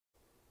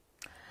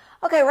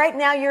Okay, right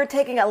now you're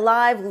taking a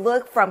live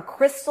look from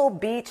Crystal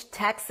Beach,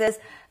 Texas.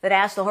 The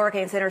National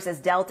Hurricane Center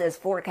says Delta is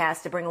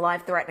forecast to bring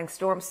life-threatening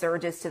storm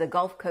surges to the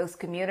Gulf Coast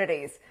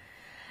communities.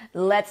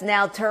 Let's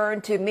now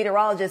turn to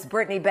meteorologist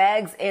Brittany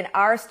Beggs in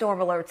our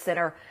Storm Alert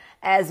Center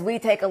as we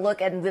take a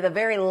look at the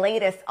very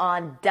latest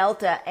on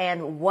Delta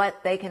and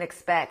what they can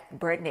expect.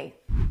 Brittany.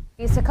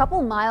 Just a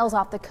couple miles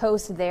off the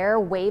coast there,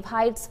 wave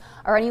heights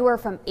are anywhere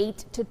from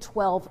 8 to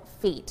 12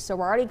 feet. So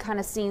we're already kind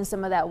of seeing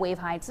some of that wave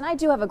heights. And I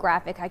do have a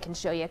graphic I can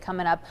show you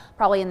coming up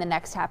probably in the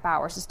next half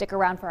hour. So stick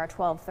around for our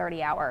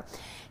 12:30 hour.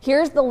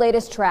 Here's the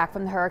latest track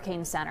from the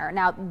Hurricane Center.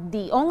 Now,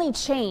 the only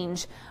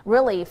change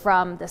really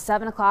from the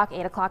 7 o'clock,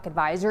 8 o'clock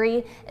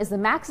advisory is the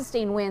max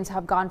sustained winds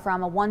have gone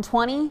from a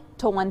 120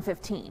 to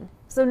 115.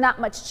 So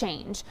not much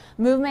change.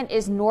 Movement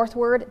is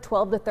northward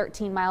 12 to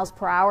 13 miles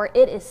per hour.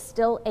 It is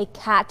still a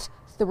Cat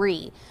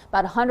 3,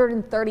 about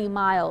 130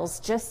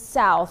 miles just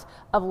south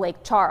of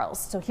Lake Charles.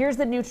 So here's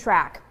the new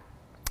track.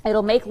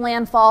 It'll make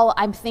landfall,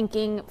 I'm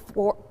thinking,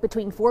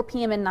 between 4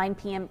 p.m. and 9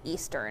 p.m.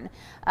 Eastern.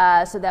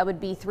 So that would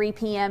be 3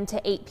 p.m.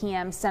 to 8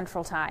 p.m.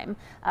 Central Time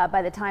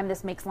by the time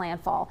this makes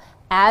landfall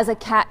as a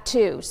Cat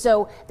 2.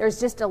 So there's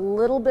just a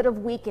little bit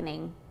of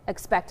weakening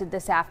expected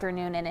this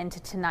afternoon and into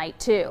tonight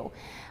too.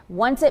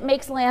 Once it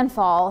makes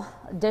landfall,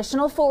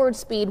 additional forward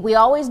speed, we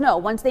always know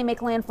once they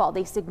make landfall,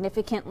 they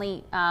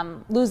significantly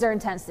lose their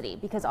intensity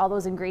because all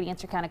those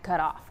ingredients are kind of cut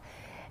off.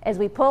 As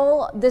we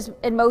pull this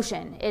in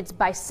motion, it's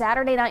by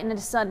Saturday night into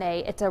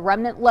Sunday, it's a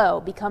remnant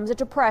low, becomes a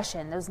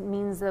depression. That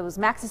means those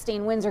max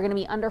sustained winds are going to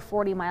be under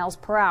 40 miles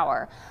per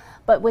hour.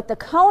 But with the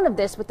cone of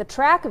this, with the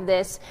track of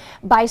this,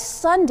 by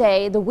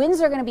Sunday, the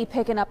winds are going to be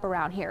picking up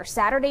around here,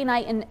 Saturday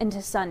night and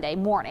into Sunday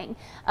morning,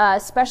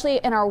 especially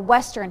in our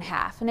western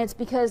half. And it's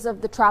because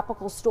of the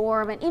tropical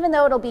storm. And even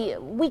though it'll be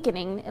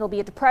weakening, it'll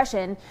be a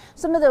depression,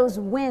 some of those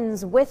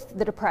winds with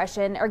the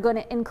depression are going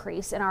to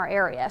increase in our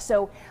area.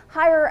 So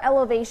higher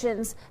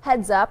elevations,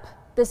 heads up.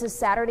 This is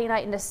Saturday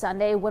night into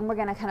Sunday when we're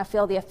going to kind of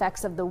feel the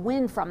effects of the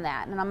wind from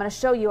that. And I'm going to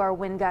show you our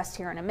wind gust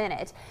here in a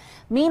minute.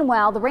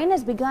 Meanwhile, the rain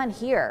has begun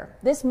here.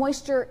 This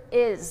moisture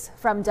is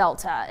from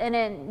Delta, and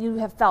then you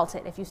have felt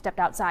it if you stepped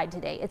outside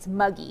today. It's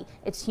muggy,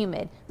 it's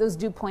humid. Those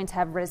dew points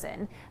have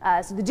risen.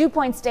 So the dew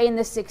points stay in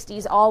the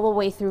 60s all the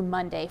way through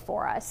Monday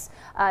for us.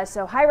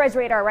 So high-res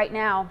radar right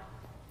now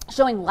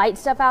showing light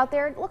stuff out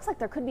there. It looks like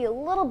there could be a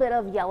little bit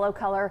of yellow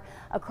color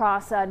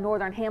across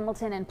northern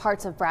Hamilton and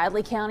parts of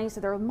Bradley County.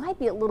 So there might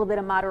be a little bit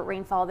of moderate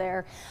rainfall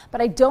there,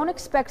 but I don't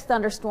expect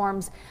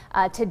thunderstorms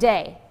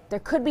today. There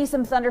could be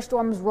some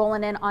thunderstorms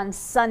rolling in on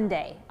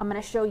Sunday. I'm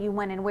going to show you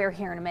when and where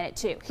here in a minute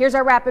too. Here's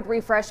our rapid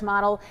refresh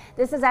model.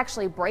 This is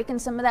actually breaking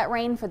some of that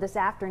rain for this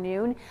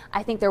afternoon.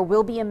 I think there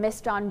will be a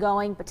mist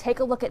ongoing, but take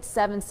a look at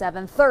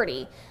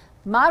 7:30.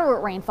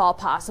 Moderate rainfall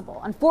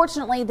possible.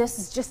 Unfortunately, this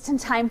is just in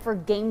time for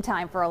game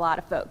time for a lot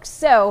of folks.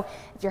 So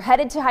if you're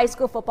headed to high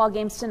school football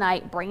games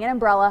tonight, bring an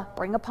umbrella,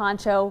 bring a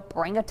poncho,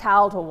 bring a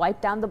towel to wipe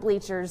down the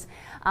bleachers.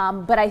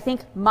 But I think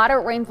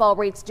moderate rainfall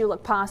rates do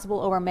look possible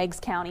over Meigs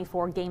County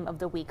for game of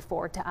the week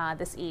for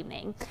this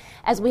evening.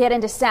 As we head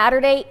into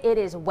Saturday, it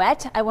is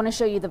wet. I want to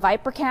show you the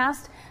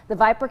Vipercast. The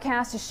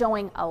Vipercast is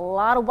showing a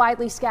lot of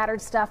widely scattered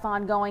stuff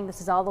ongoing.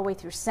 This is all the way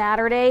through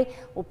Saturday.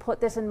 We'll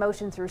put this in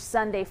motion through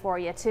Sunday for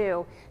you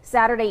too.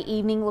 Saturday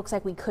evening looks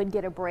like we could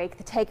get a break.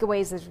 The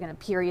takeaways, there's going to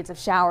be periods of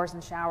showers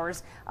and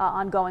showers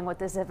ongoing with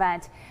this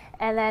event.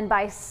 And then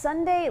by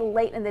Sunday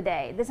late in the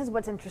day, this is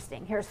what's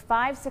interesting. Here's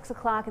 5, 6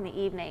 o'clock in the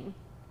evening.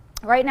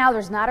 Right now,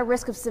 there's not a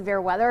risk of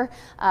severe weather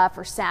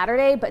for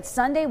Saturday, but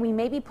Sunday we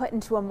may be put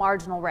into a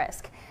marginal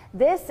risk.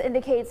 This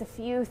indicates a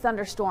few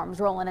thunderstorms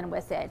rolling in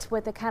with it,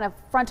 with a kind of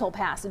frontal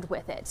passage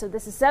with it. So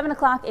this is 7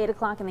 o'clock, 8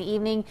 o'clock in the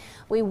evening.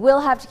 We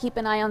will have to keep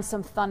an eye on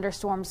some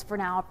thunderstorms for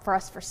now for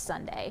us for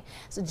Sunday.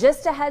 So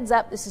just a heads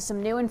up, this is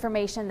some new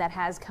information that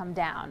has come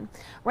down.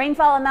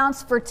 Rainfall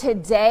amounts for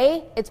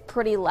today, it's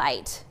pretty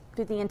light.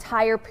 Through the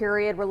entire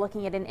period, we're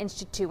looking at 1 inch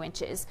to 2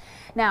 inches.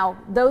 Now,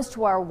 those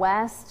to our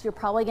west, you're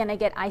probably going to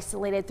get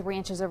isolated 3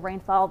 inches of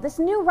rainfall. This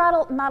new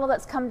model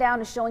that's come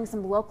down is showing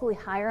some locally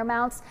higher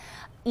amounts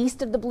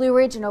east of the Blue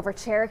Ridge and over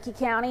Cherokee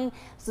County.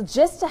 So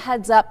just a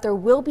heads up, there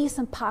will be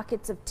some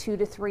pockets of 2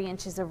 to 3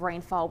 inches of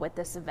rainfall with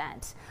this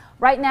event.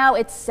 Right now,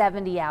 it's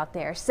 70 out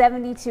there,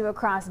 72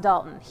 across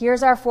Dalton.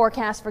 Here's our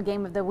forecast for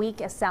game of the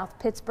week as South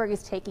Pittsburgh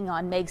is taking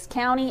on Meigs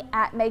County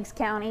at Meigs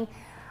County.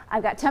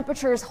 I've got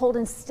temperatures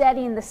holding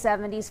steady in the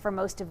 70s for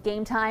most of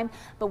game time,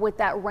 but with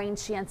that rain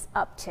chance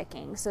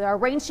upticking. So our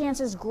rain chance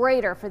is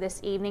greater for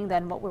this evening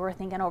than what we were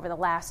thinking over the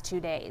last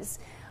 2 days.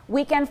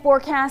 Weekend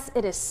forecast,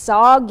 it is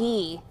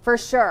soggy for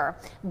sure.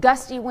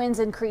 Gusty winds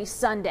increase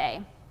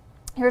Sunday.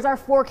 Here's our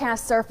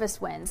forecast surface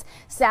winds.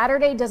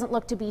 Saturday doesn't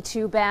look to be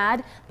too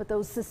bad, but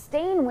those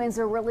sustained winds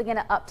are really going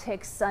to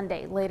uptick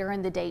Sunday later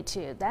in the day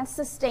too. That's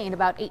sustained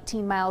about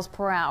 18 miles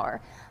per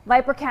hour.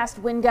 Vipercast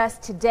wind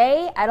gusts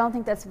today, I don't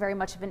think that's very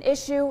much of an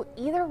issue,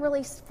 either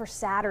really for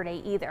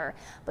Saturday either.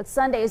 But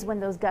Sunday is when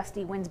those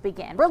gusty winds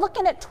begin. We're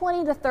looking at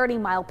 20 to 30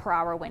 mile per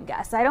hour wind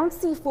gusts. I don't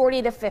see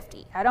 40 to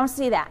 50. I don't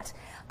see that.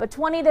 but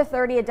 20 to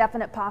 30 a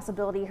definite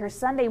possibility here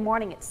Sunday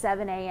morning at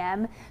 7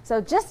 a.m. So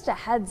just a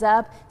heads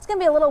up, it's going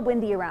to be a little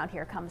windy around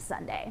here come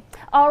Sunday.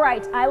 All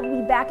right, I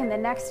will be back in the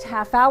next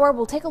half hour.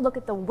 We'll take a look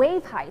at the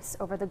wave heights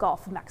over the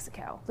Gulf of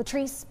Mexico.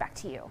 Latrice, back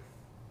to you.